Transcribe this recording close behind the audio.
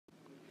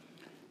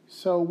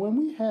So when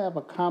we have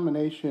a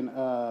combination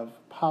of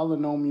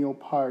polynomial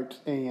parts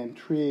and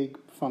trig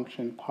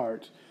function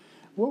parts,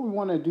 what we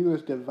want to do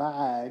is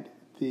divide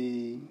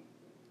the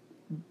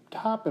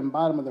top and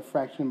bottom of the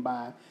fraction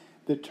by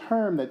the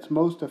term that's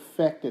most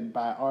affected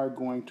by r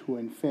going to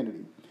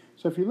infinity.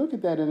 So if you look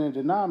at that in the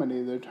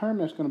denominator, the term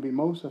that's going to be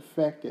most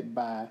affected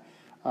by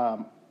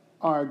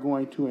r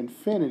going to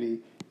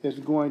infinity is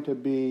going to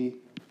be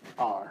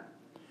r.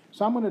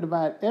 So I'm going to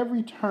divide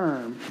every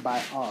term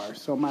by r.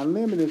 So my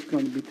limit is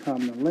going to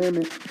become the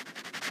limit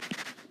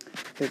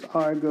as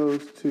r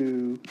goes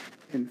to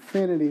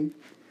infinity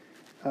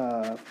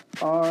of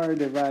r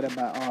divided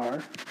by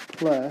r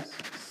plus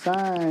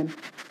sine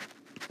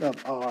of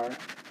r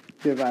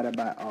divided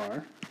by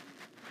r.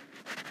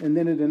 And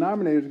then the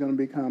denominator is going to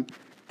become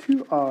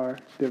 2r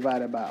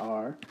divided by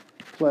r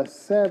plus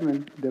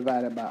 7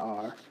 divided by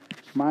r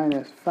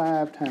minus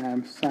 5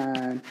 times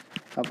sine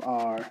of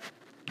r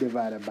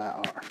divided by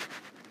r.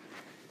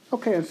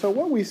 Okay, and so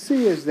what we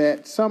see is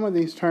that some of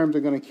these terms are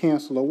going to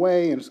cancel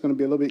away, and it's going to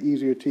be a little bit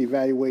easier to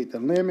evaluate the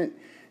limit.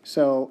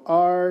 So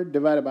r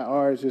divided by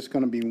r is just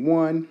going to be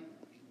 1.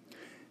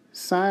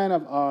 Sine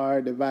of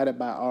r divided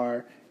by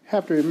r,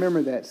 have to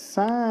remember that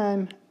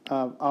sine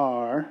of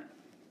r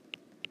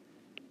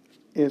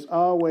is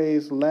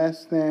always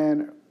greater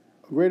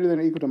than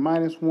or equal to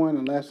minus 1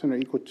 and less than or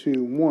equal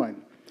to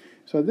 1.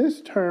 So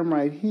this term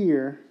right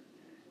here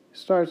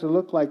starts to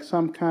look like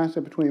some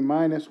constant between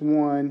minus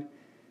 1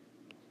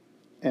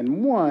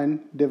 and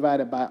 1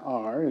 divided by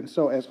r. And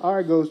so as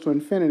r goes to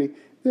infinity,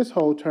 this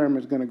whole term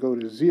is going to go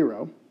to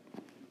 0.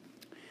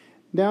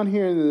 Down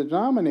here in the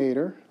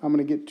denominator, I'm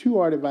going to get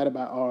 2r divided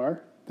by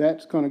r.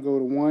 That's going to go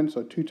to 1,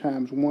 so 2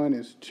 times 1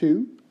 is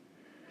 2.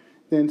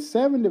 Then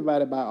 7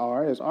 divided by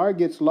r. As r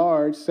gets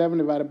large, 7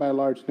 divided by a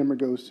large number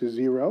goes to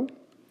 0.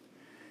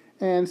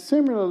 And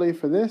similarly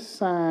for this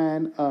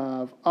sine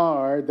of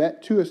r,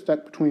 that 2 is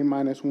stuck between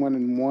minus 1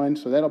 and 1,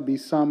 so that'll be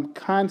some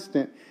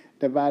constant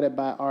divided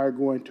by r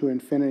going to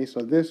infinity,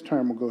 so this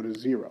term will go to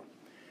 0.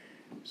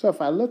 So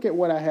if I look at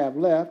what I have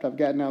left, I've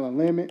got now the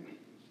limit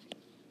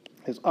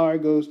as r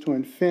goes to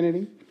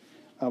infinity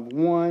of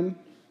 1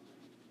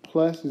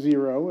 plus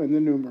 0 in the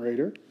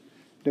numerator,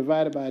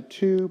 divided by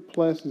 2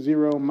 plus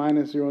 0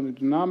 minus 0 in the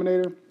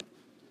denominator,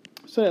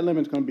 so that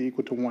limit is going to be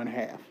equal to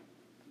 1/2.